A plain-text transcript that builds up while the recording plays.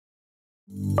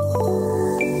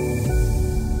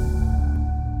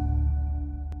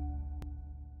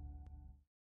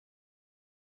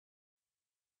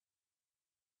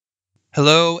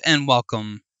Hello and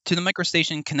welcome to the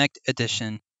MicroStation Connect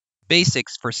Edition,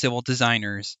 Basics for Civil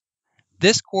Designers.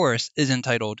 This course is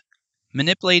entitled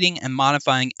Manipulating and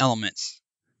Modifying Elements.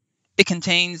 It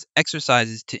contains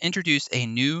exercises to introduce a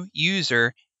new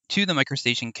user to the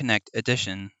MicroStation Connect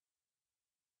Edition.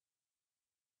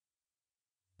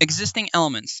 Existing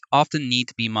elements often need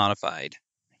to be modified.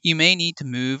 You may need to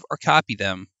move or copy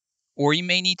them, or you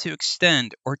may need to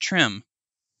extend or trim.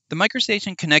 The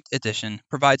MicroStation Connect Edition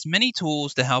provides many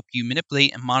tools to help you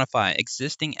manipulate and modify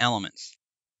existing elements.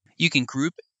 You can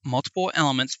group multiple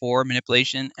elements for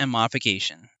manipulation and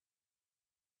modification.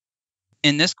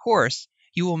 In this course,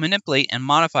 you will manipulate and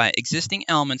modify existing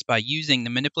elements by using the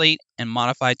Manipulate and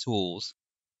Modify tools.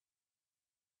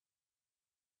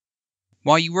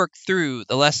 While you work through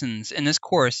the lessons in this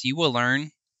course, you will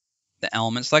learn the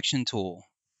Element Selection tool,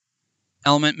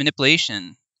 Element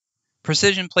Manipulation,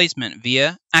 Precision Placement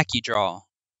via AccuDraw,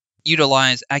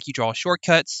 Utilize AccuDraw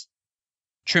shortcuts,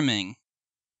 Trimming.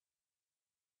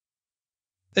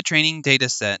 The Training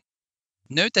Dataset.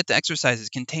 Note that the exercises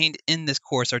contained in this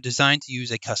course are designed to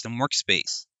use a custom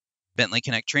workspace, Bentley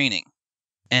Connect Training,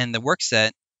 and the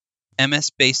workset, MS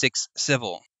Basics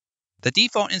Civil. The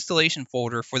default installation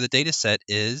folder for the dataset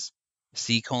is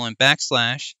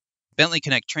C:\Bentley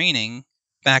Connect Training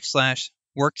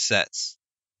 \worksets.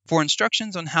 For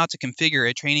instructions on how to configure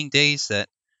a training dataset,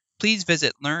 please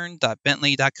visit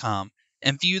learn.bentley.com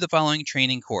and view the following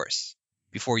training course.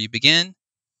 Before you begin,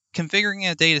 configuring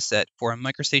a dataset for a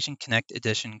MicroStation Connect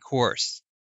Edition course.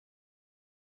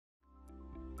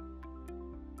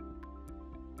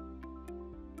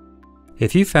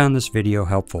 If you found this video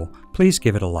helpful, please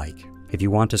give it a like. If you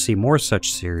want to see more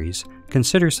such series,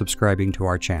 consider subscribing to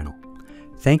our channel.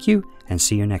 Thank you, and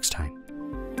see you next time.